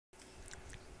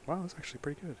Wow, that's actually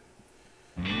pretty good.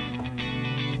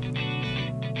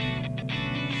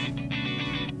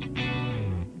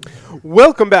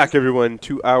 Welcome back, everyone,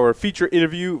 to our feature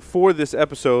interview for this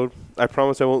episode. I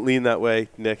promise I won't lean that way,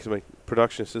 Nick, 'cause my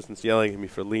production assistant's yelling at me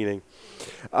for leaning.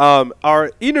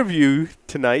 Our interview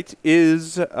tonight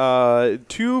is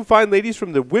two fine ladies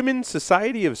from the Women's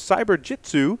Society of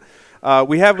Cyberjutsu.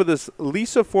 We have with us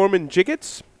Lisa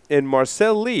Foreman-Jiggets and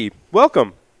Marcel Lee.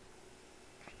 Welcome.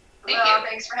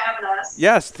 Thanks for having us.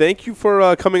 Yes, thank you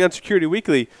for coming on Security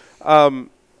Weekly.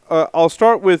 I'll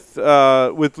start with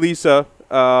Lisa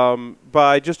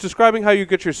by just describing how you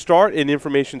get your start in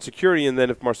information security, and then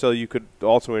if Marcel, you could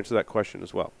also answer that question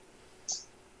as well.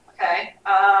 Okay.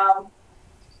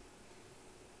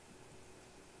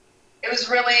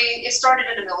 It started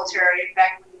in the military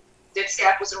back when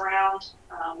DIPSCAP was around,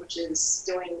 which is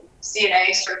doing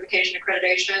CNA certification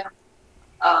accreditation.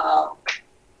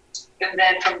 And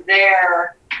then from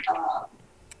there,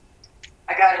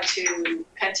 I got into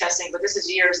pen testing, but this is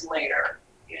years later,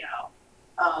 you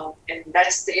know. And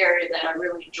that's the area that I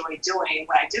really enjoy doing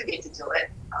when I do get to do it,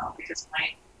 because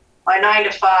my 9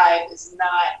 to 5 is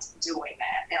not doing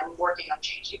that, and I'm working on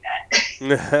changing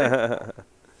that.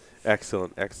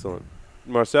 Excellent, excellent.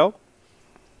 Marcel?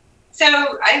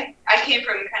 So I came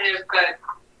from kind of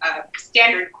a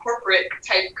standard corporate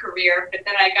type career, but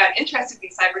then I got interested in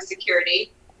cybersecurity.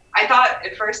 I thought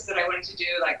at first that I wanted to do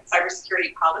like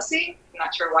cybersecurity policy. I'm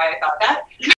not sure why I thought that.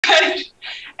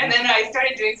 And then I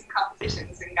started doing some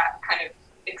competitions and got kind of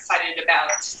excited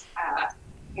about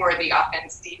more of the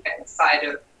offense-defense side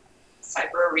of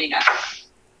cyber arena.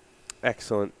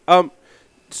 Excellent.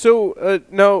 So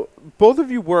now both of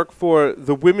you work for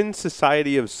the Women's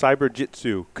Society of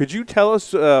Cyberjutsu. Could you tell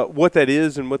us what that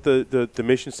is and what the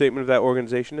mission statement of that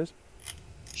organization is?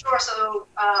 Sure. So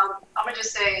I'm going to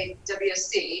just say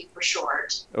WSC for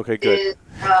short. Okay, good.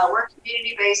 We're a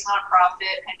community-based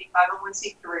nonprofit, pending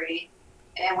 501c3.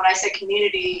 And when I say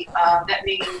community, that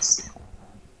means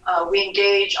we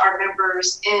engage our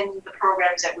members in the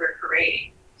programs that we're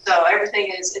creating. So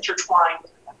everything is intertwined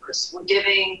with the members. We're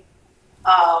giving,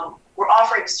 we're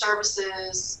offering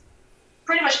services,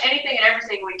 pretty much anything and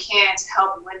everything we can to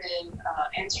help women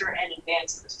enter and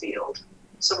advance in the field.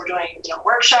 So we're doing,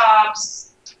 workshops,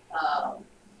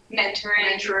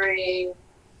 mentoring,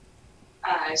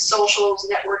 socials,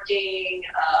 networking.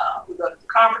 We go to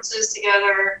conferences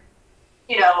together.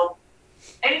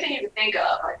 Anything you can think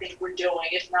of, I think we're doing.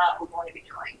 If not, we're going to be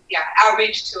doing. Yeah,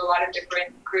 outreach to a lot of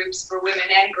different groups for women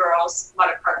and girls. A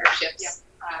lot of partnerships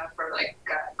for like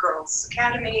Girls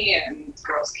Academy and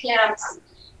girls camps.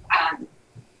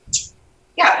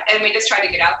 Yeah, and we just try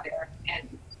to get out there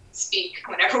and speak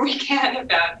whenever we can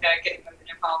about getting women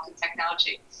involved in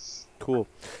technology. Cool.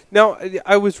 Now,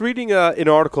 I was reading an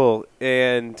article,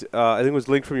 and I think it was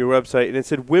linked from your website, and it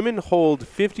said women hold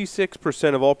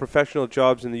 56% of all professional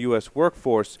jobs in the U.S.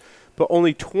 workforce, but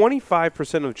only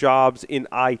 25% of jobs in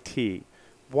IT.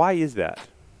 Why is that?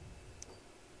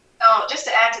 Oh, just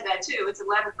to add to that, too, it's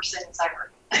 11% in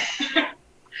cyber.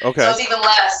 Okay. So it's even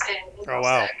less in oh,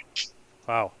 wow.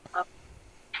 Wow.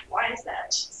 Why is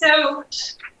that? So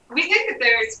we think that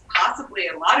there's possibly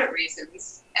a lot of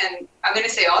reasons. And I'm going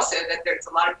to say also that there's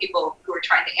a lot of people who are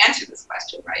trying to answer this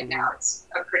question right now. It's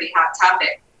a pretty hot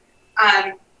topic.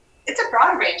 It's a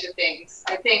broad range of things.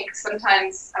 I think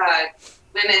sometimes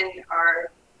women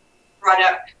are brought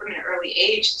up from an early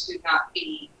age to not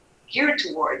be geared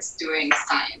towards doing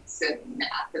science and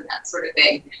math and that sort of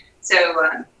thing. So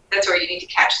that's where you need to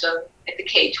catch them at the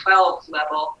K-12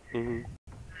 level. Mm-hmm.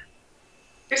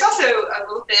 There's also a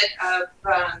little bit of,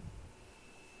 I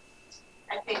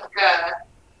think, I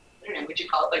don't know, would you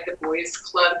call it like the boys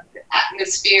club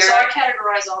atmosphere? So I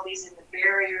categorize all these into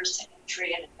barriers to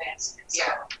entry and advancement. So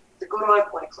the Good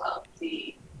Old Boy Club,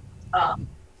 the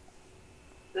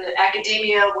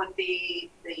academia with the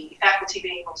faculty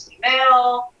being mostly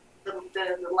male,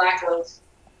 the lack of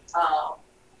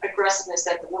aggressiveness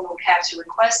that the woman would have to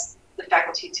request the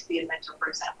faculty to be a mentor, for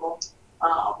example.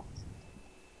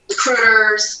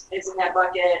 Recruiters is in that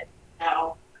bucket.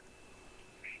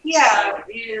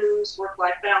 Reviews,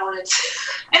 work-life balance.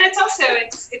 And it's also,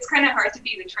 it's kind of hard to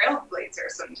be the trailblazer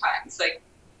sometimes. Like,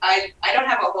 I don't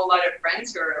have a whole lot of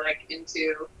friends who are like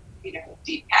into,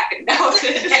 deep hack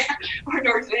analysis,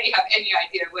 nor do they have any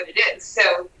idea what it is.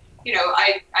 So,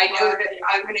 I know that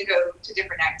I'm going to go to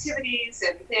different activities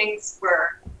and things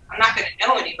where I'm not going to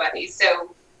know anybody.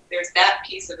 So there's that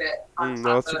piece of it on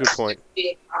top that's a good point.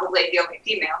 Being probably the only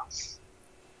female.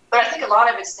 But I think a lot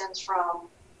of it stems from,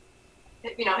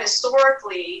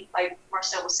 historically, like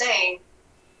Marcel was saying,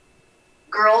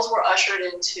 girls were ushered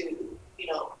into,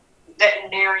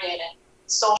 veterinarian and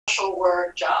social commercial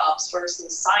work jobs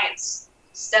versus science,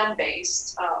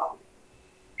 STEM-based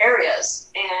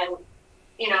areas. And,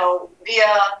 you know,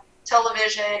 via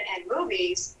television and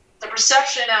movies, the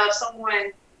perception of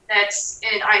someone that's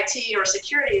in IT or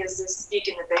security is this geek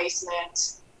in the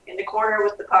basement, in the corner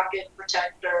with the pocket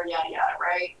protector, yada, yada,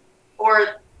 right?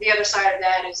 Or the other side of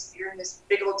that is you're in this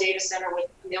big old data center with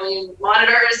a million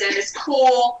monitors and it's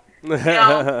cool. You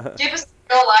know, give us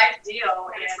a real life deal.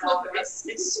 And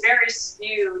it's very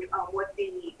skewed on what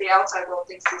the outside world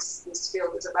thinks this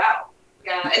field is about.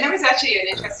 Yeah, and there was actually an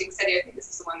interesting study, I think this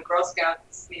is the one the Girl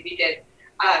Scouts maybe did,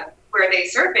 where they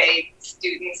surveyed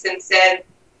students and said,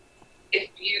 if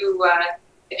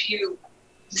you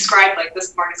described like the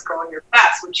smartest girl in your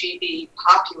class, would she be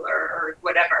popular or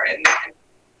whatever? And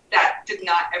that did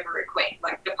not ever equate.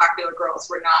 Like the popular girls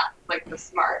were not like the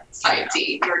smart,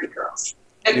 sciencey, nerdy girls.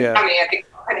 And I mean, I think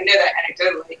I know that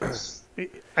anecdotally.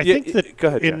 I think that go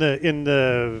ahead, in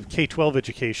the K-12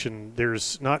 education,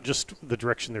 there's not just the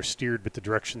direction they're steered, but the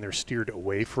direction they're steered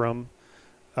away from.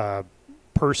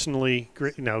 Personally,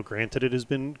 now granted it has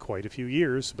been quite a few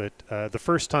years, but the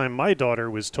first time my daughter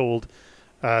was told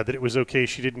that it was okay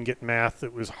she didn't get math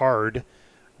that was hard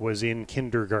was in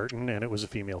kindergarten, and it was a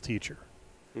female teacher.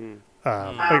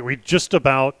 We just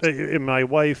about, my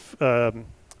wife,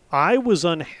 I was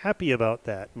unhappy about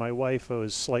that. My wife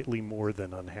was slightly more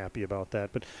than unhappy about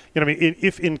that. But, you know, I mean,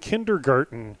 if in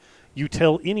kindergarten you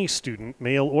tell any student,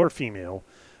 male or female,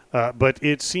 but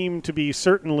it seemed to be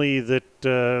certainly that,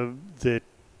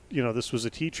 you know, this was a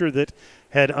teacher that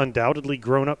had undoubtedly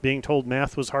grown up being told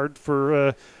math was hard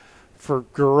for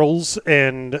girls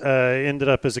and ended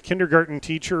up as a kindergarten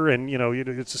teacher, and you know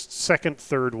it's a second,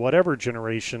 third, whatever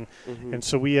generation, and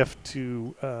so we have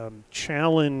to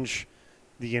challenge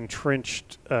the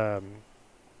entrenched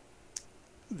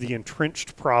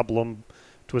problem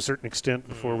to a certain extent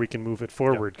before we can move it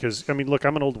forward. Because I mean, look,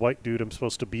 I'm an old white dude. I'm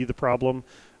supposed to be the problem,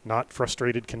 not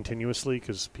frustrated continuously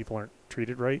because people aren't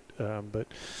treated right. But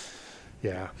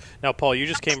yeah. Now, Paul, you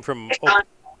just came from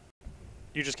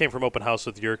open house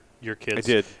with your kids.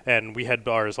 I did. And we had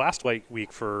ours last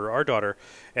week for our daughter,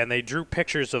 and they drew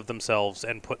pictures of themselves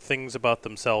and put things about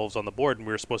themselves on the board, and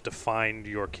we were supposed to find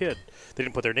your kid. They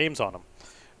didn't put their names on them.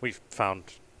 We found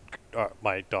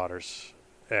my daughter's,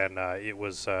 and it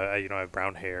was, you know, I have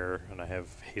brown hair, and I have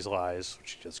hazel eyes,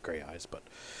 which she has gray eyes, but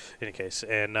in any case.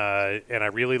 And I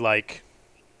really like,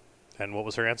 and what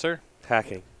was her answer?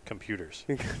 Hacking. Computers.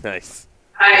 Nice.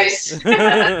 Nice.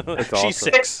 That's awesome. She's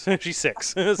 6. She's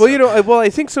 6. Well, you know,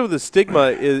 I think some of the stigma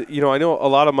is, you know, I know a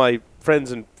lot of my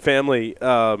friends and family,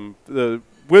 the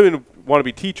women want to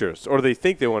be teachers, or they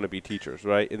think they want to be teachers,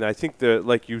 right? And I think that,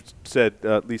 like you said,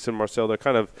 Lisa and Marcel, they're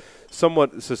kind of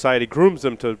somewhat, society grooms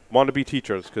them to want to be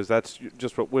teachers because that's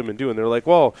just what women do. And they're like,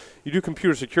 well, you do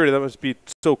computer security, that must be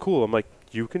so cool. I'm like,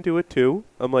 you can do it too.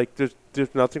 I'm like,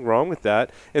 there's nothing wrong with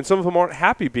that. And some of them aren't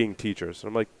happy being teachers. And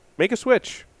I'm like, make a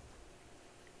switch.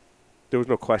 There was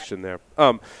no question there.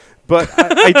 But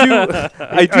I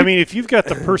do. I mean, if you've got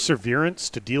the perseverance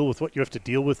to deal with what you have to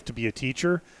deal with to be a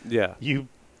teacher, yeah, you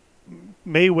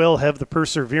may well have the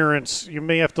perseverance. You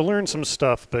may have to learn some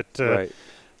stuff, but right.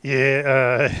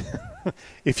 Yeah,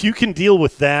 if you can deal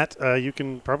with that, you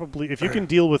can probably. If you can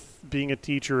deal with being a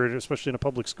teacher, especially in a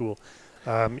public school,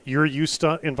 you're used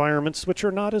to environments which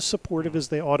are not as supportive as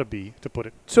they ought to be, to put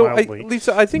it mildly.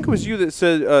 Lisa, I think it was you that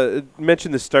said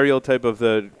mentioned the stereotype of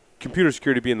the computer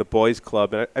security being the boys'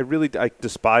 club, and I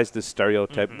despise this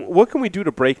stereotype. What can we do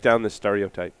to break down this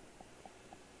stereotype?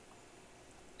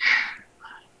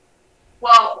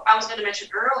 Well, I was going to mention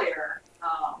earlier,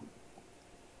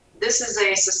 this is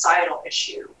a societal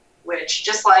issue, which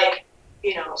just like,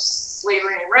 you know,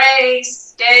 slavery and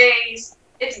race, gays,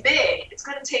 it's big. It's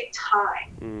going to take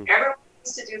time. Everyone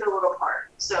needs to do their little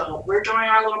part. So we're doing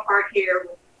our little part here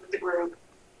with the group.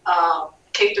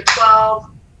 K through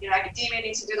 12, you know, academia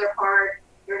needs to do their part.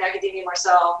 You're in academia,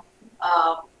 Marcel.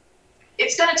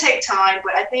 It's going to take time,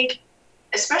 but I think,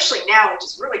 especially now, which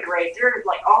is really great, there are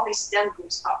like all these STEM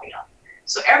groups popping up.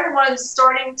 So everyone's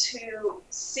starting to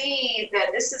see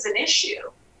that this is an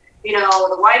issue. You know,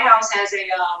 the White House has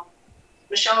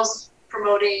Michelle's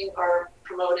promoted a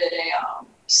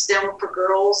STEM for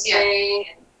girls thing.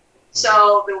 And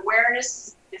so the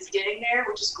awareness is getting there,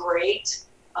 which is great.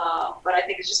 But I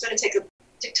think it's just going to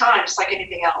take time, just like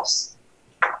anything else.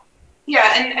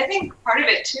 Yeah, and I think part of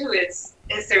it too is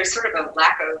there's sort of a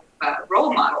lack of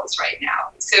role models right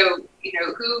now. So, you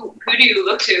know, who do you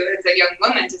look to as a young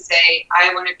woman to say,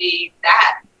 I want to be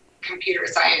that computer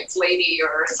science lady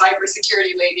or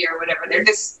cybersecurity lady or whatever?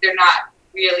 They're not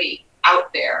really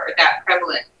out there or that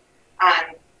prevalent.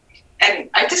 and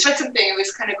I just read something. It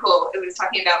was kind of cool. It was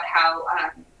talking about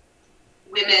how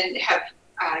women have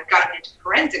gotten into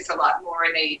forensics a lot more,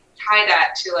 and they tie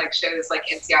that to like shows like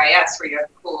NCIS, where you have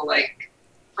a cool like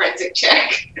forensic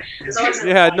check.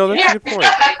 Yeah, no, that's a good point.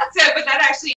 So, but that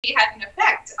actually had an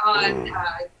effect on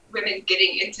women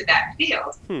getting into that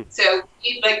field. So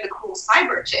you'd like the cool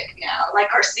cyber chick now,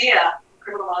 like Garcia,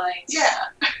 Criminal Minds. Yeah,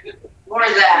 more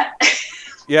of that.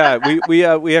 Yeah,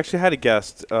 we actually had a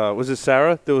guest. Was it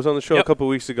Sarah that was on the show a couple of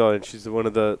weeks ago, and she's one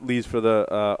of the leads for the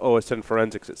OSN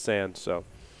forensics at SAND. So,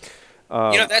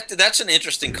 that's an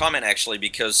interesting comment actually,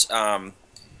 because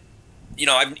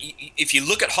if you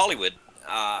look at Hollywood,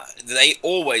 they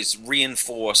always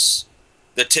reinforce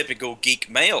the typical geek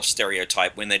male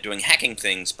stereotype when they're doing hacking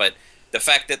things. But the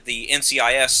fact that the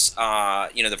NCIS,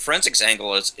 the forensics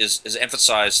angle is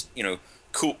emphasized,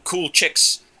 cool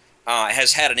chicks.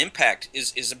 Has had an impact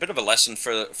is a bit of a lesson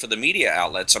for the media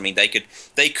outlets. I mean, they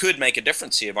could make a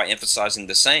difference here by emphasizing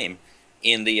the same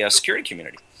in the security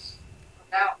community.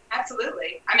 No,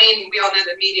 absolutely. I mean, we all know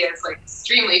that media is like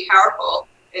extremely powerful.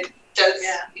 It does,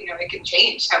 it can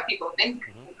change how people think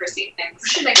and perceive things. We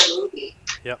should make a movie.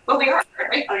 Yep. Well, we are,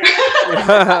 right?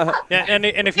 Yeah, and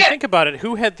if you think about it,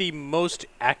 who had the most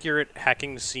accurate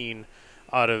hacking scene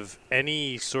out of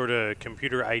any sort of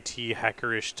computer IT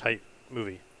hackerish type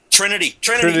movie? Trinity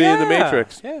in the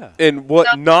Matrix. Yeah. And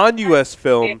what non-U.S.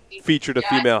 film featured a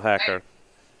female hacker?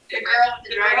 The girl with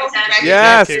the dragon's head.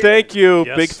 Yes, thank you.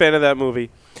 Yes. Big fan of that movie.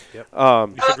 Yep.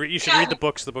 You should read the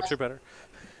books. The books are better.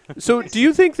 So, do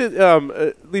you think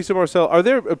that, Lisa Marcel, are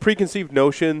there preconceived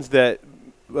notions that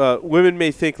women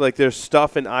may think like there's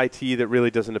stuff in IT that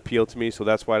really doesn't appeal to me, so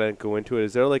that's why I didn't go into it?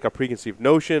 Is there like a preconceived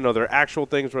notion? Are there actual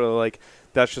things where they're like,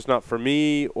 that's just not for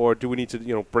me, or do we need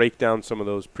to break down some of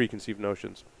those preconceived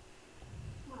notions?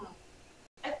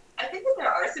 I think that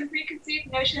there are some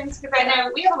preconceived notions, because I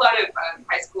know we have a lot of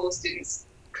high school students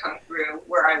come through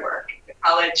where I work at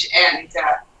college, and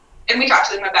we talk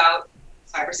to them about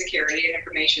cybersecurity and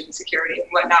information security and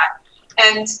whatnot.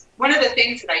 And one of the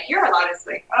things that I hear a lot is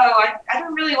like, I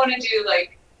don't really want to do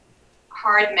like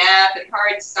hard math and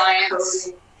hard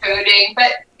science coding,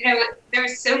 but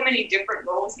there's so many different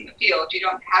roles in the field. You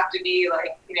don't have to be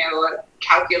like a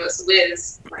calculus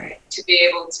whiz to be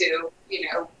able to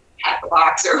hack a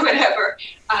box or whatever.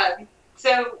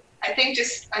 So I think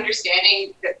just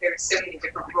understanding that there's so many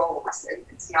different roles, and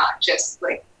it's not just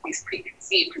like these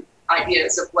preconceived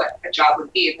ideas of what a job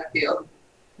would be in the field.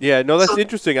 Yeah, no, that's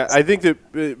interesting. I think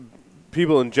that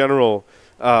people in general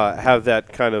have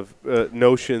that kind of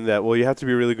notion that, well, you have to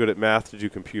be really good at math to do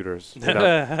computers.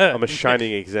 I'm a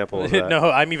shining example of that. No,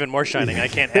 I'm even more shining. I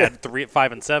can't add 3,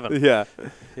 5, and 7. Yeah.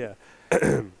 Yeah.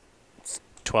 It's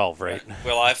 12, right?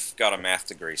 Well, I've got a math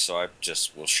degree, so I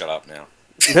just will shut up now.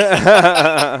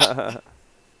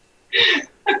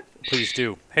 Please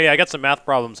do. Hey, I got some math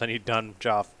problems I need done,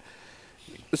 Joff.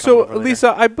 So,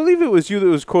 Lisa, I believe it was you that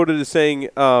was quoted as saying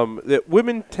that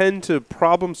women tend to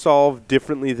problem solve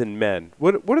differently than men.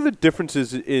 What are the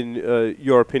differences, in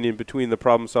your opinion, between the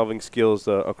problem solving skills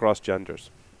across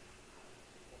genders?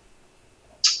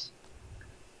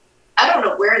 I don't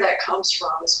know where that comes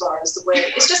from as far as the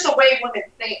way, it's just the way women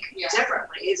think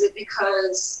differently. Is it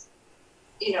because,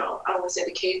 I don't want to say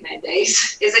the caveman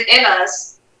days, is it in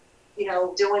us,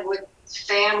 dealing with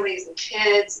families and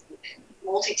kids and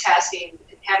multitasking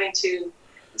and having to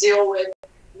deal with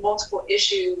multiple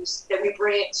issues that we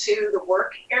bring it to the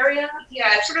work area?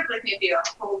 Yeah, it's sort of like maybe a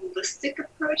holistic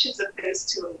approach as opposed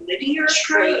to a linear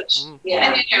approach. Yeah.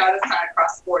 And that's not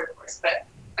across the board, of course, but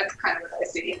that's kind of what I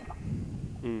see.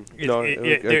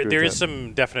 There is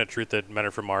some definite truth that men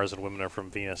are from Mars and women are from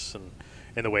Venus, and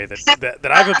in the way that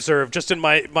I've observed just in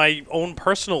my own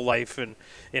personal life, and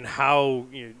in how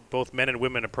both men and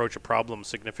women approach a problem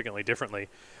significantly differently,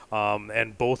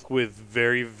 and both with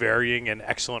very varying and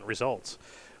excellent results.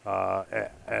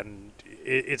 And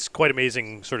it's quite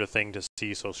amazing sort of thing to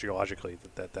see sociologically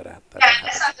that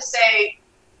that's not to say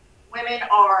women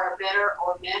are better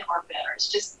or men are better. It's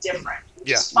just different.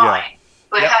 Which is fine. Yeah.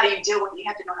 But how do you deal with it? You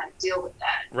have to know how to deal with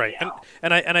that. Right.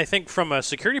 And I think from a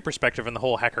security perspective in the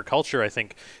whole hacker culture, I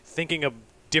think thinking of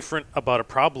different about a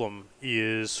problem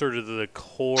is sort of the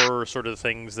core sort of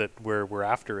things that we're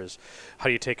after, is how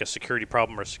do you take a security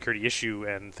problem or a security issue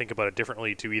and think about it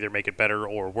differently to either make it better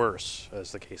or worse,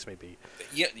 as the case may be.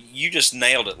 Yeah, you just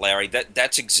nailed it, Larry.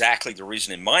 That's exactly the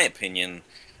reason, in my opinion,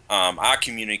 our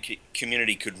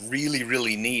community could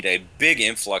really need a big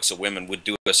influx of women. Would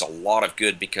do us a lot of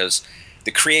good, because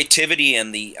the creativity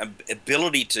and the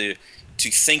ability to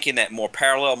think in that more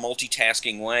parallel,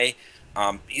 multitasking way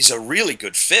is a really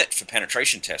good fit for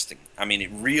penetration testing. I mean,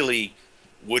 it really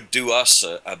would do us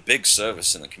a big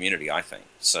service in the community, I think.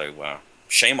 So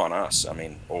shame on us. I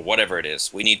mean, or whatever it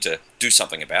is. We need to do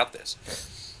something about this.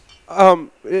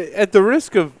 At the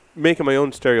risk of making my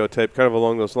own stereotype, kind of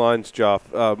along those lines,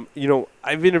 Joff, you know,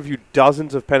 I've interviewed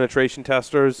dozens of penetration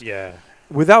testers. Yeah.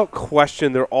 Without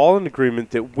question, they're all in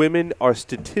agreement that women are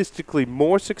statistically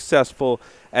more successful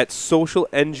at social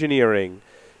engineering.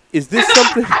 Is this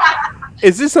something?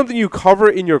 Is this something you cover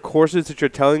in your courses that you're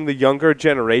telling the younger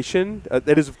generation?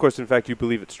 That is, of course, in fact, you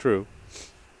believe it's true.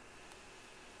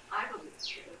 I believe it's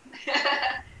true.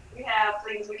 We have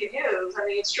things we can use. I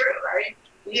mean, it's true, right?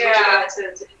 Yeah. To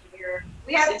engineer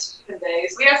We have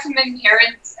days. we have some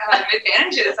inherent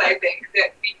advantages, I think,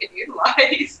 that we can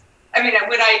utilize. I mean,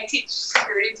 when I teach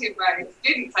security to my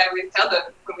students, I always tell them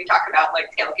when we talk about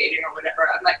like tailgating or whatever,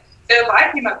 I'm like, so if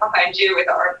I came up behind you with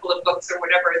an armful of books or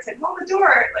whatever and said, hold the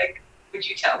door, like, would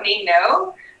you tell me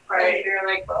no? Right? And you're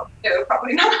like, well, no,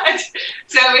 probably not.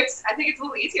 So I think it's a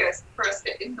little easier for us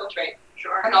to infiltrate,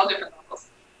 sure, on all different levels.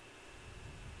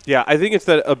 Yeah, I think it's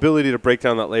that ability to break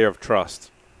down that layer of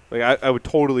trust. Like I would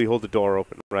totally hold the door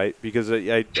open, right? Because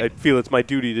I feel it's my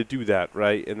duty to do that,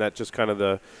 right? And that's just kind of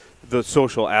the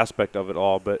social aspect of it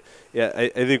all. But yeah, I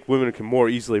think women can more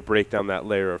easily break down that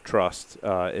layer of trust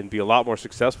and be a lot more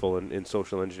successful in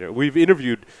social engineering. We've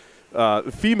interviewed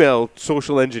female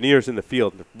social engineers in the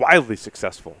field. They're wildly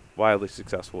successful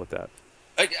with that.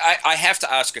 I have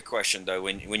to ask a question, though,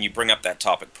 when you bring up that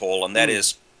topic, Paul, and that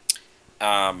is,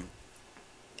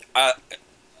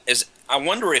 I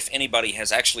wonder if anybody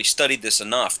has actually studied this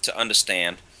enough to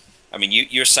understand. I mean,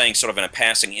 you're saying sort of in a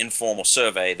passing informal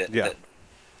survey that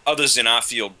others in our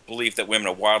field believe that women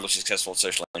are wildly successful at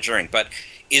social engineering. But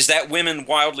is that women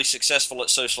wildly successful at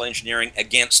social engineering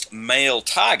against male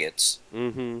targets?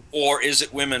 Mm-hmm. Or is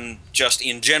it women just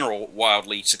in general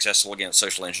wildly successful against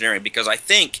social engineering? Because I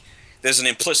think there's an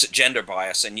implicit gender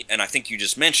bias, and I think you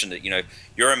just mentioned it. You know,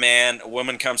 you're a man, a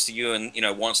woman comes to you and, you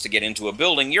know, wants to get into a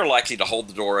building, you're likely to hold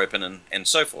the door open and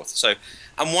so forth. So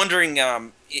I'm wondering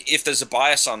if there's a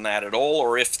bias on that at all,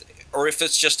 or if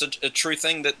it's just a true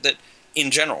thing that in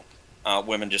general,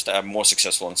 women just are more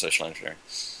successful in social engineering.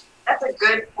 That's a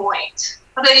good point.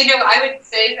 Although, you know, I would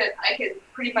say that I could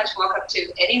pretty much walk up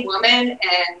to any woman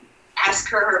and ask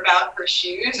her about her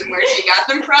shoes and where she got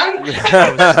them from.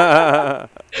 Yeah,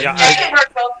 That can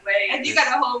work both ways. And you got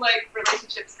a whole like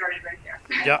relationship started right there.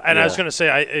 yeah, and I was going to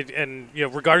say, and you know,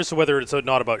 regardless of whether it's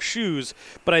not about shoes,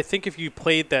 but I think if you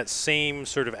played that same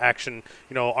sort of action,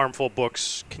 you know, armful of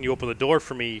books, can you open the door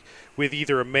for me, with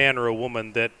either a man or a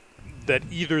woman, that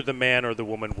either the man or the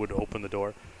woman would open the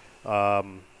door.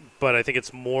 But I think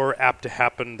it's more apt to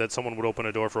happen that someone would open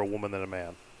a door for a woman than a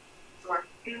man. Sure.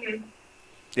 Mm-hmm.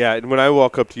 Yeah, and when I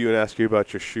walk up to you and ask you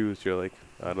about your shoes, you're like,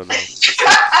 I don't know.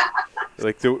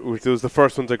 Like, it was the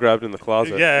first ones I grabbed in the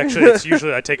closet. Yeah, actually, it's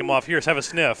usually I take them off. Here, have a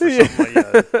sniff or something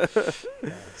like that.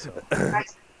 Yeah, so.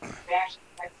 Nice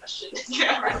question.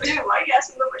 Yeah, I do. Why are you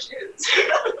asking about my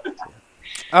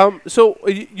shoes? So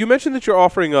you mentioned that you're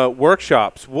offering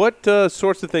workshops. What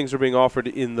sorts of things are being offered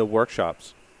in the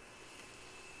workshops?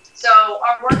 So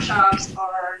our workshops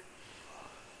are,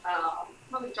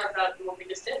 Well, we talked about what we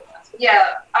just did.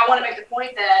 yeah, I want to make the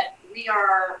point that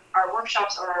our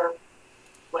workshops are,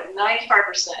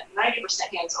 95%, 90%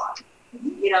 hands-on.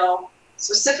 You know,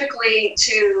 specifically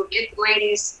to get the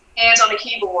ladies hands on the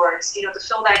keyboards, you know, to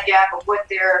fill that gap of what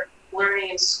they're learning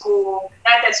in school.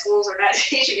 Not that schools are not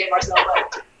teaching it, Marcel,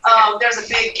 but there's a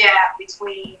big gap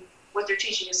between what they're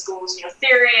teaching in schools, you know,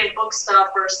 theory and book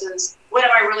stuff versus what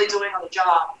am I really doing on the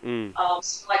job.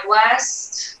 So like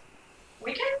last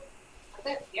weekend, I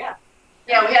think, yeah,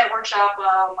 we had a workshop.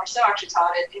 Marcel actually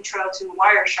taught it, Intro to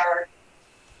Wireshark,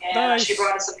 and Nice. she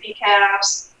brought us some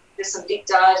PCAPs, did some deep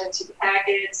dives into the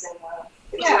packets, and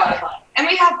it was a lot of fun. And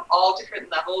we have all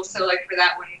different levels. So like for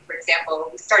that one, for example,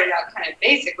 we started out kind of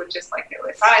basic with just like the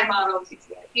OSI model,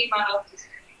 TCIP model,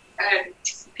 and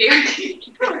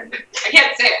TCP. I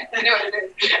can't say it. I know what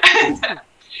it is.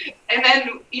 And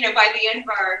then, you know, by the end of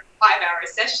our 5-hour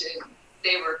session,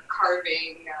 they were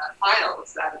carving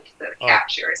files out of the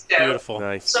capture. So, Beautiful.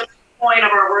 Nice. So the point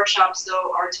of our workshops,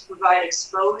 though, are to provide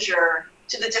exposure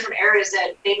to the different areas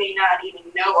that they may not even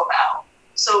know about.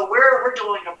 So we're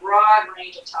doing a broad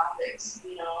range of topics,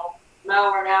 you know,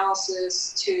 malware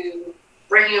analysis to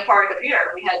breaking apart a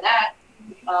computer. We had that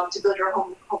to build your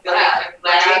home lab.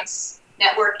 labs,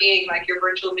 networking, like your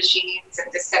virtual machines,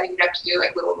 and just setting it up to do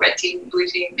like little red team, blue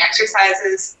team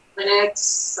exercises.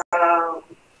 Linux,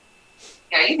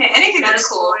 Yeah, anything that's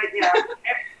cool. yeah,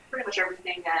 pretty much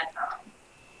everything that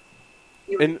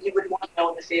you would want to know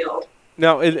in the field.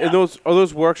 Now, and those are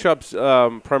those workshops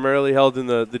primarily held in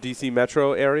the DC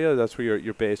metro area? That's where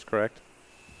you're based, correct?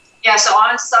 Yeah, so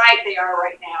on site they are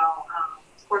right now.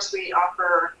 Of course, we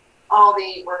offer all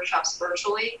the workshops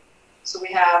virtually. So we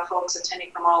have folks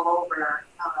attending from all over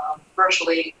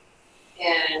virtually,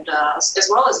 and as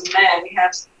well as men. We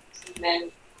have some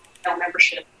men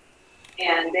membership,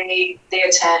 and they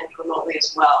attend remotely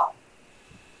as well.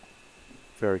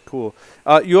 Very cool.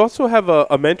 You also have a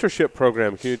mentorship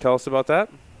program. Can you tell us about that?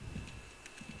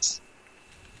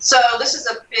 So this is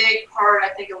a big part, I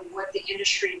think, of what the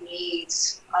industry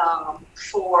needs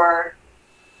for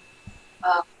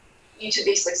you to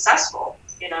be successful.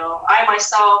 You know, I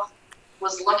myself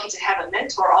was lucky to have a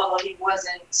mentor, although he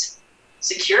wasn't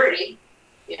security.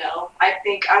 You know, I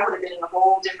think I would have been in a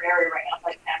whole different area right now.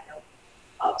 Like,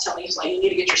 telling me, he's like, you need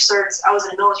to get your certs. I was in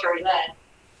the military then.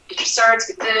 Get your certs,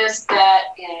 get this, that,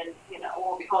 and, you know,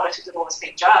 lo and behold, I took the lowest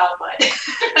paid job, but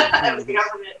it was the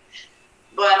government.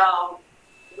 But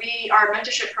our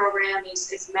mentorship program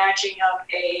is matching up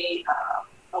a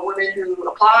woman who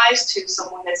applies to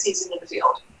someone that's seasoned in the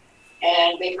field.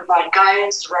 And they provide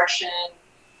guidance, direction,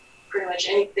 pretty much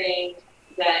anything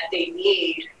that they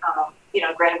need, you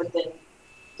know, granted within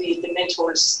the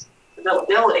mentor's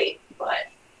availability. But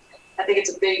I think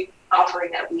it's a big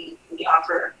offering that we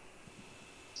offer.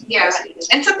 Yeah,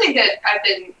 and something that I've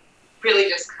been really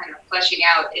just kind of fleshing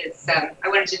out is I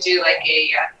wanted to do like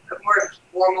a more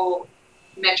formal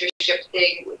mentorship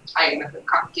thing with tying with the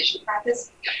competition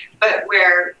practice, but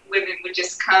where women would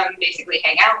just come, basically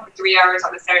hang out for 3 hours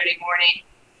on a Saturday morning,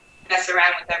 mess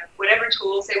around with whatever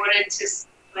tools they wanted to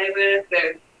play with,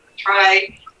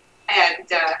 try, and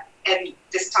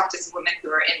just talk to some women who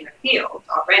are in the field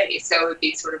already. So it would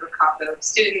be sort of a combo of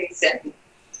students and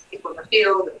people in the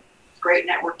field. Great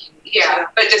networking. Yeah,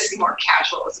 but just more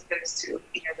casual as opposed to,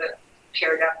 you know, the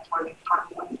paired up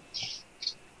one-on-one.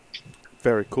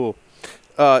 Very cool.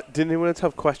 Did anyone else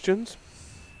have questions?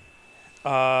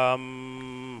 How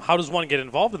does one get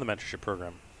involved in the mentorship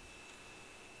program?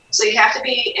 So you have to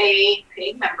be a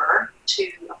paid member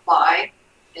to apply,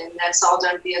 and that's all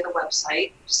done via the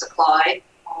website. Just apply,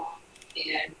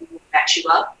 and we will match you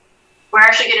up. We're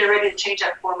actually getting ready to change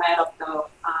that format up, though,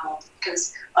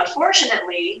 because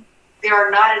unfortunately, there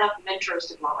are not enough mentors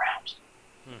to go around.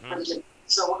 Mm-hmm.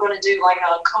 So we're going to do like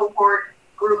a cohort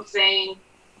group thing.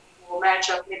 We'll match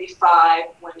up maybe 5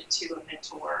 women to a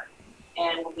mentor,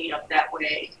 and we'll meet up that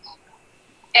way.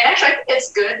 And actually,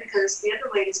 it's good because the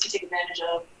other ladies can take advantage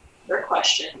of their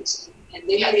questions, and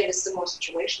they may be in a similar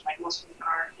situation like most women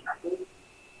are in our group.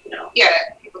 You know.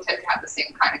 Yeah, people tend to have the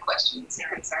same kind of questions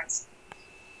and concerns.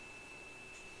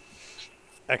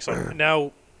 Excellent.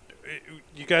 Now,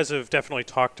 you guys have definitely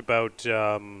talked about, you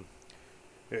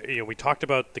know, we talked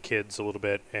about the kids a little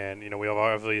bit, and, you know, we have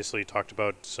obviously talked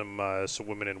about some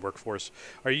women in workforce.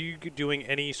 Are you doing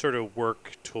any sort of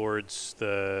work towards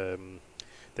the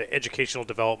educational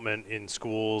development in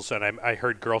schools? And I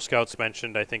heard Girl Scouts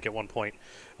mentioned, I think, at one point.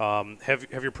 Have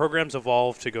your programs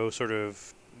evolved to go sort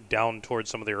of down towards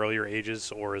some of the earlier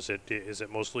ages, or is it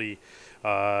mostly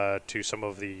to some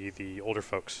of the older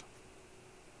folks?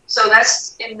 So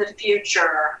that's in the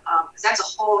future, because that's a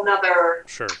whole nother.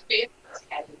 Sure.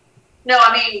 No,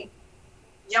 I mean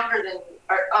younger than.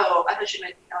 I thought you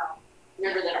meant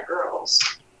younger than our girls.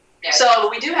 Yeah. So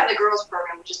we do have the girls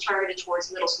program, which is targeted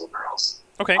towards middle school girls.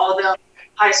 Okay. Although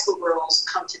high school girls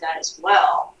come to that as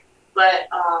well, but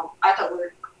I thought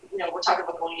we're talking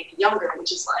about going even younger,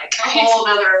 which is like a whole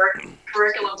other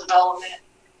curriculum development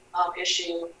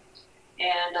issue.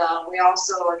 And we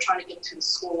also are trying to get into the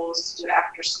schools to do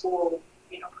after school,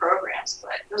 you know, programs,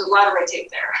 but there's a lot of red tape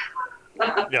there.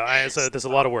 Yeah, there's a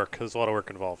lot of work. There's a lot of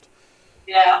work involved.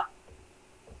 Yeah.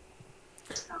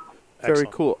 Very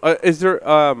cool. Is there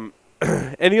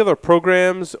any other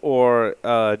programs or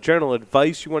general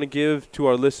advice you want to give to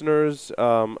our listeners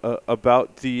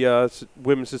about the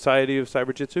Women's Society of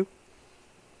Cyberjutsu?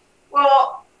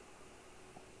 Well,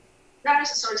 not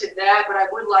necessarily to that, but I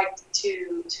would like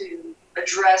to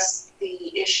address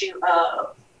the issue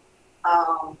of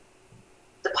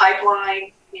the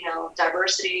pipeline, you know,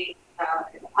 diversity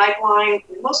in the pipeline.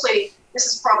 Mostly, this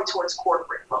is probably towards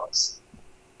corporate folks.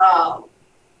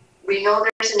 We know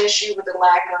there's an issue with the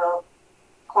lack of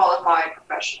qualified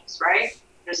professionals, right?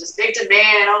 There's this big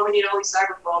demand, we need all these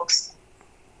cyber folks.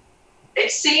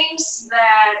 It seems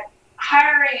that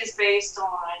hiring is based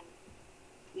on,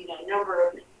 you know, number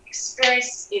of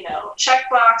experience, you know, check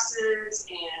boxes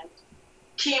and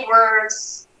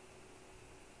keywords.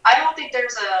 I don't think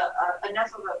there's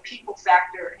enough of a people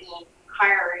factor in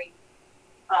hiring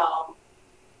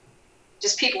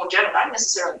just people in general, not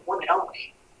necessarily women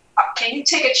only. can you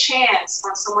take a chance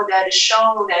on someone that has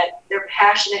shown that they're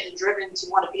passionate and driven to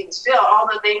want to be in this field,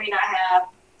 although they may not have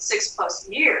 6+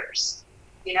 years?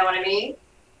 You know what I mean?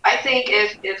 I think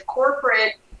if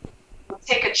corporate would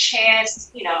take a chance,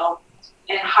 you know,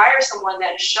 and hire someone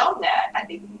that has shown that, I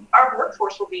think our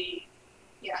workforce will be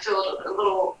filled a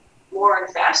little more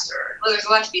and faster. Well, there's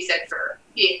a lot to be said for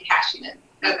being passionate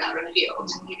about the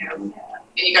field, you know, and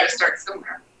you got to start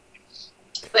somewhere.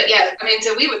 But yeah, I mean,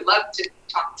 so we would love to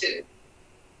talk to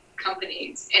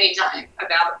companies anytime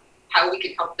about how we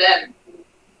can help them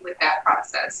with that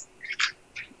process.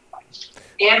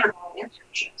 And promoting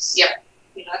internships. Yep.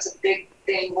 You know, that's a big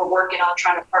thing. We're working on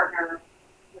trying to partner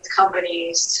with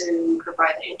companies to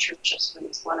provide the internships for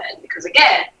these women. Because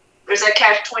again, there's that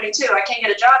catch-22. I can't get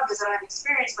a job because I don't have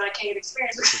experience, but I can't get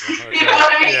experience because, you know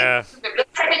what I mean? Yeah. Let's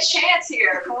take a chance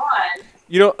here. Come on.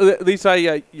 You know,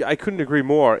 Lisa, I couldn't agree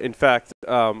more. In fact,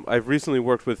 I've recently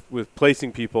worked with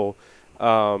placing people,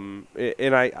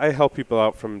 and I help people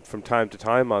out from time to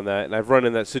time on that. And I've run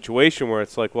in that situation where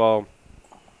it's like, well,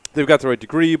 they've got the right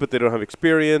degree, but they don't have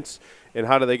experience. And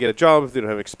how do they get a job if they don't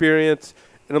have experience?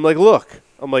 And I'm like, look,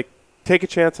 take a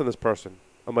chance on this person.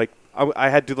 I'm like, I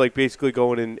had to like basically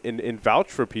go in and vouch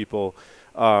for people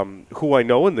who I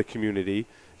know in the community.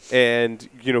 And,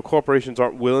 you know, corporations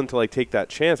aren't willing to like take that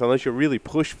chance unless you really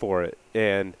push for it.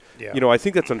 And, you know, I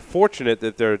think that's unfortunate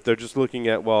that they're just looking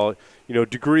at, well, you know,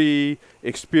 degree,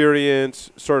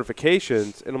 experience,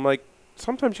 certifications. And I'm like,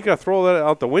 sometimes you got to throw that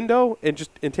out the window and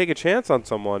take a chance on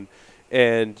someone.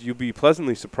 And you'll be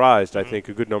pleasantly surprised, I think,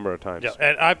 a good number of times. Yeah,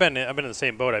 and I've been in the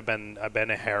same boat. I've been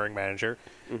a hiring manager,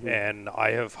 and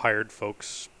I have hired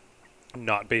folks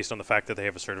not based on the fact that they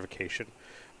have a certification,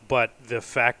 but the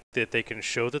fact that they can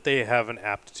show that they have an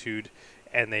aptitude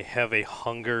and they have a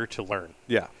hunger to learn.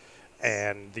 Yeah.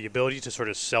 And the ability to sort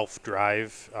of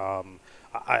self-drive.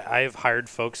 I have hired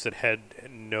folks that had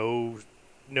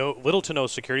little to no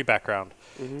security background,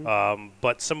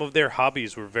 but some of their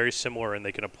hobbies were very similar, and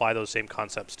they can apply those same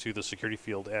concepts to the security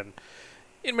field. And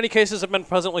in many cases, I've been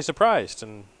pleasantly surprised,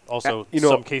 and also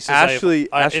some cases, I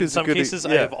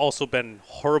have also been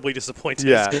horribly disappointed.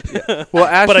 Yeah. Well,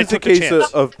 Ashley's a case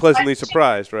of pleasantly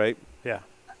surprised, right? Yeah.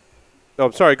 Oh,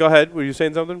 I'm sorry. Go ahead. Were you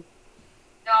saying something?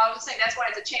 No, I was just saying that's why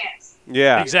it's a chance.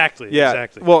 Yeah. Exactly. Yeah.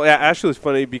 Exactly. Well, Ashley was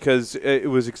funny because it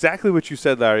was exactly what you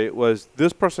said, Larry. It was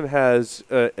this person has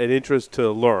an interest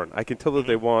to learn. I can tell that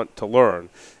they want to learn.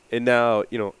 And now,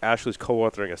 you know, Ashley's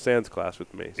co-authoring a SANS class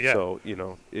with me. Yeah. So, you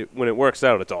know, when it works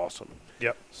out, it's awesome.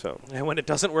 Yep. So. And when it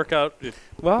doesn't work out,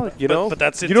 well, you know, but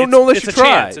that's it. You don't know unless you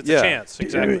try. It's a chance.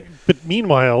 Exactly. But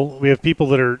meanwhile, we have people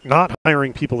that are not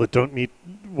hiring people that don't meet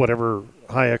whatever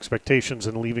high expectations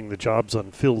and leaving the jobs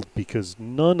unfilled because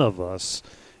none of us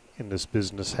in this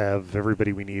business have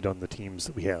everybody we need on the teams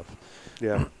that we have.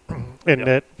 Yeah. And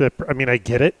that I mean, I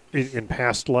get it. In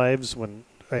past lives when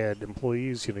I had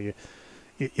employees, you know,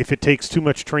 if it takes too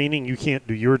much training, you can't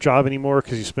do your job anymore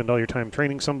because you spend all your time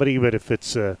training somebody. But if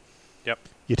it's you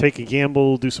take a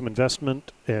gamble, do some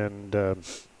investment, and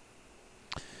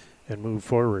move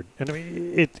forward. And I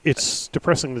mean, it's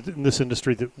depressing that in this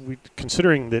industry that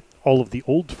considering that all of the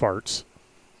old farts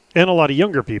and a lot of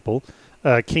younger people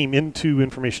came into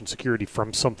information security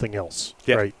from something else,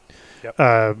 right? Yep.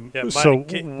 So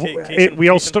we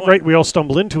all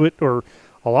stumbled into it, or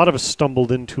a lot of us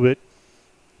stumbled into it.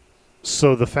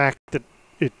 So the fact that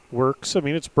it works, I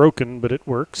mean, it's broken, but it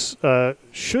works,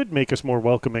 should make us more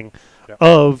welcoming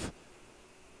of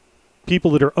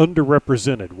people that are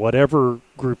underrepresented, whatever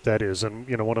group that is. And,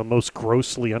 you know, one of the most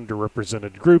grossly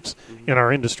underrepresented groups in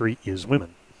our industry is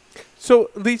women.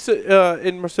 So, Lisa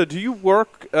and Marissa, do you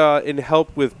work and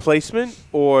help with placement,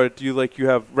 or do you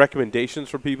have recommendations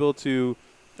for people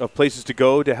of places to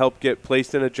go to help get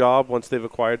placed in a job once they've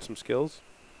acquired some skills?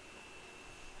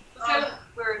 So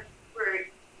we're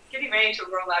getting ready to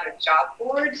roll out a job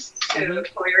board so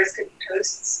employers can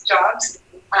post jobs.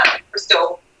 We're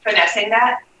still finessing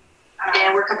that.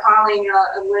 And we're compiling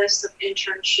a list of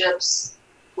internships,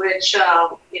 which,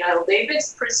 you know, they've been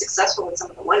pretty successful with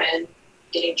some of the women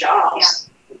getting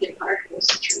jobs, getting hired for those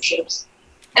internships.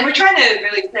 And we're trying to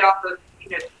really play off of, you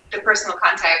know, the personal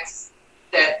contacts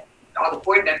that all the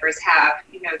board members have,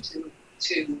 you know,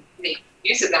 to make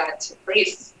use of that to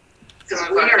place some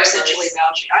of We our are members. essentially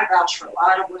vouching. I vouch for a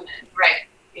lot of women, Right.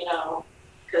 you know,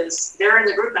 because they're in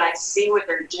the group and I see what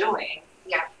they're doing.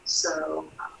 Yeah. So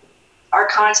our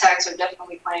contacts are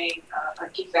definitely playing a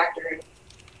key factor in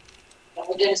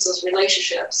within those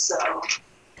relationships. So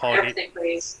everything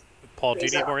plays. Paul, do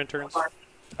you need more interns?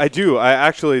 I do.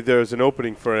 There's an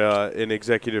opening for an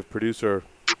executive producer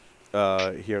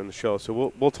here on the show,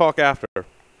 so we'll talk after. Okay.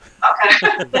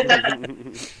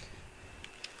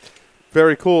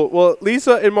 Very cool. Well,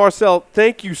 Lisa and Marcel,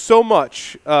 thank you so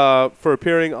much for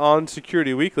appearing on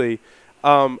Security Weekly.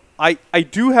 I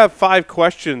do have 5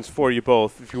 questions for you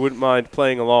both, if you wouldn't mind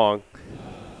playing along.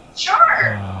 Sure.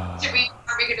 Are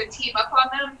we going to team up on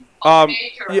them?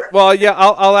 Alternate, or? Yeah,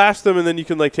 I'll ask them, and then you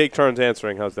can take turns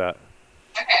answering. How's that?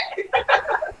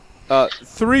 Okay.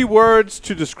 3 words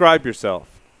to describe yourself.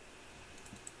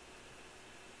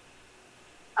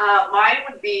 Mine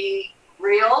would be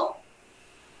real,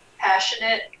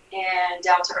 passionate, and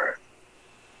down to earth.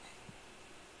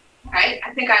 Right.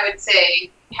 I think I would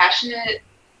say passionate,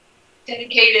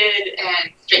 dedicated,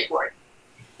 and straightforward.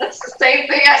 That's the same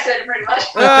thing I said pretty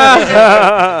much.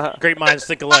 Great minds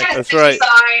think alike. That's right.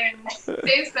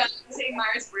 Same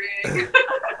Myers-Briggs.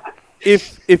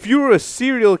 If you were a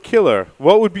serial killer,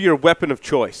 what would be your weapon of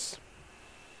choice?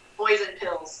 Poison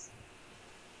pills.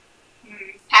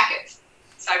 Packets.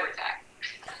 Cyber attack.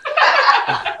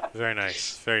 Very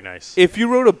nice. Very nice. If you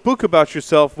wrote a book about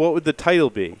yourself, what would the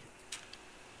title be?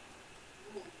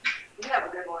 You have a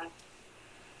good one.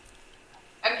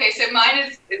 Okay, so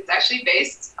mine is actually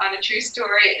based on a true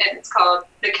story, and it's called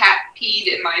 "The Cat Peed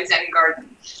in My Zen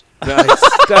Garden." Nice.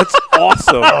 That's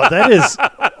awesome. Oh, that is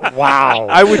wow.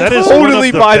 I would that totally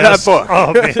is buy that best. book.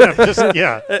 Oh man,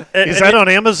 is that on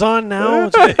Amazon now?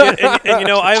 and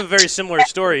I have a very similar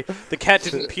story. The cat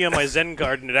didn't pee on my Zen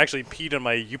garden; it actually peed on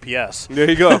my UPS. There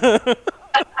you go.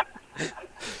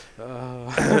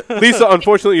 Lisa,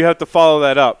 unfortunately, you have to follow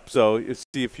that up. So you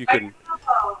see if you can. I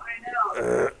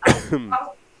know. I would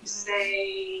probably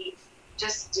say,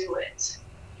 just do it.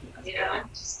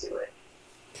 Just do it.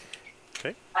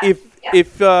 Okay.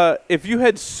 If you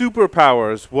had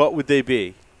superpowers, what would they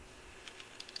be?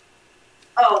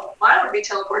 Oh, mine would be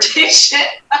teleportation.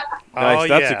 Nice,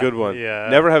 that's a good one. Yeah.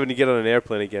 Never having to get on an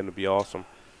airplane again would be awesome.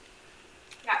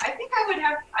 Yeah, I think I would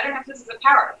have. I don't know if this is a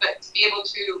power, but to be able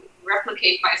to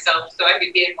replicate myself so I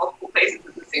could be in multiple places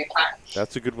at the same time.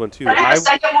 That's a good one too. I have a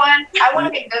second one. I want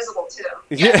to be invisible too.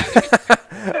 Yeah.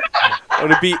 I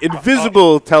want to be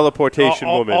invisible teleportation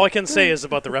woman. All I can say is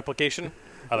about the replication.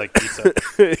 I like pizza.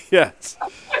 Yes.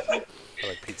 I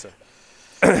like pizza.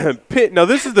 Now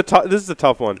this is a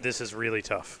tough one. This is really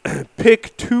tough.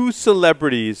 Pick 2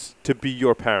 celebrities to be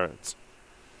your parents.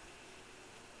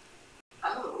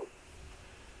 Oh.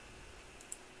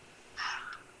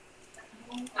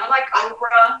 I like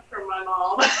Oprah for my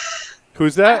mom.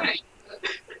 Who's that?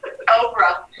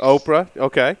 Oprah. Oprah.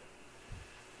 Okay.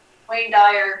 Wayne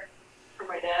Dyer for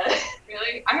my dad.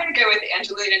 Really? I'm going to go with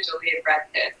Angelina Jolie and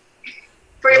Brad Pitt.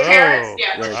 For your parents?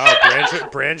 Yeah. Nice. Wow,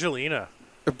 Brangelina.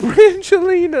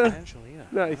 Brangelina.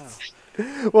 Brangelina. Nice.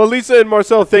 Wow. Well, Lisa and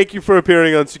Marcel, thank you for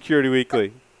appearing on Security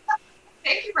Weekly.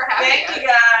 Thank you for having us. Thank you,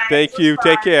 guys. Thank It was you. fun.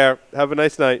 Take care. Have a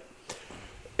nice night.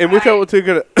 And with that, we'll take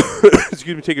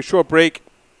a short break,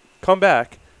 come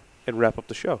back, and wrap up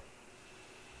the show.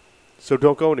 So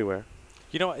don't go anywhere.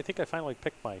 I think I finally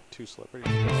picked my 2 celebrity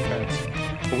parents.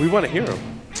 Well, we want to hear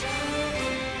them.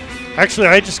 Actually,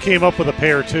 I just came up with a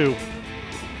pair too.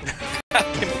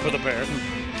 Came up with a pair.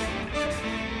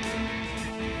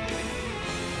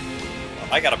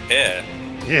 I got a pair.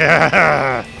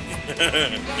 Yeah.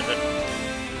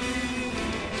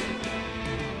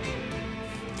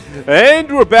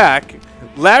 And we're back.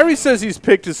 Larry says he's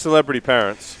picked his celebrity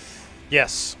parents.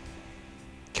 Yes.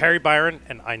 Carrie Byron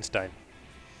and Einstein.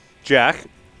 Jack.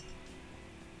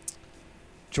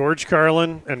 George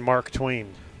Carlin and Mark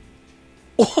Twain.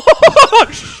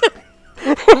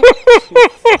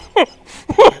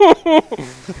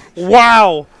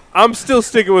 Wow. I'm still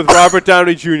sticking with Robert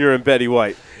Downey Jr. and Betty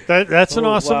White. That's an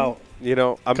awesome. Wow.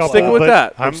 I'm Couple, sticking with but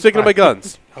that. I'm sticking to my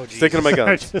guns. Oh, Sticking to my I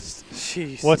guns. just,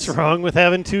 Jeez. what's wrong with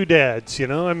having 2 dads?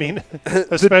 I mean,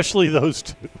 especially those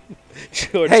 2.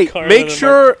 George Hey, Carlin make and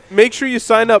sure you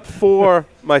sign up for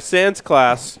my SANS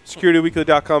class,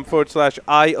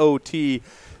 securityweekly.com/IOT.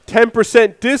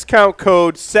 10% discount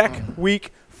code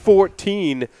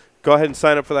SECWEEK14. Go ahead and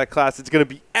sign up for that class. It's going to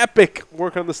be epic.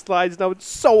 Work on the slides now. It's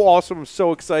so awesome. I'm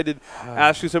so excited.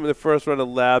 Ask you some of the first round of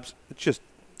labs. It's just,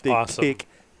 they Awesome. kick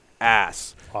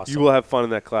ass. Awesome. You will have fun in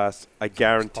that class. I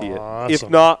guarantee it. If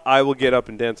Awesome. not, I will get up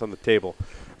and dance on the table.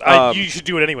 You should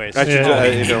do it anyways. I should, Yeah.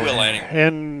 You will, anyway.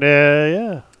 And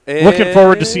yeah. Looking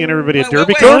forward to seeing everybody at Wait,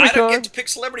 DerbyCon. I don't get to pick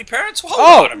celebrity parents? Hold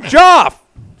Oh, on a minute. Joff!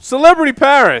 Celebrity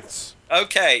parents.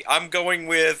 Okay, I'm going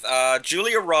with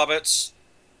Julia Roberts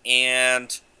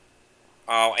and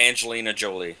Angelina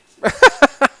Jolie.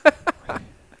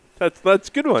 That's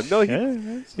a good one. No,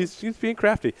 Yeah, he's being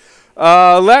crafty.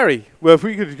 Larry, well, if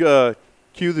we could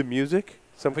cue the music,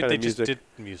 some Wait, kind they of just music.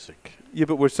 did music. Yeah,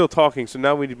 but we're still talking, so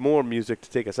now we need more music to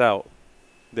take us out.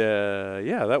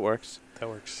 Yeah, that works. That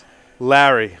works.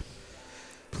 Larry,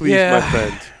 Please, my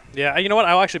friend. Yeah, you know what?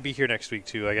 I'll actually be here next week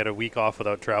too. I got a week off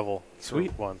without travel.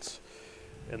 Sweet. For once,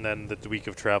 and then the week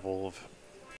of travel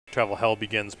hell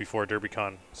begins before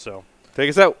DerbyCon. So Take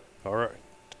us out. all right,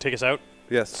 take us out.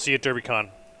 Yes. See you at DerbyCon.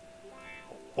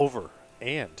 Over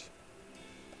and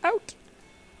out.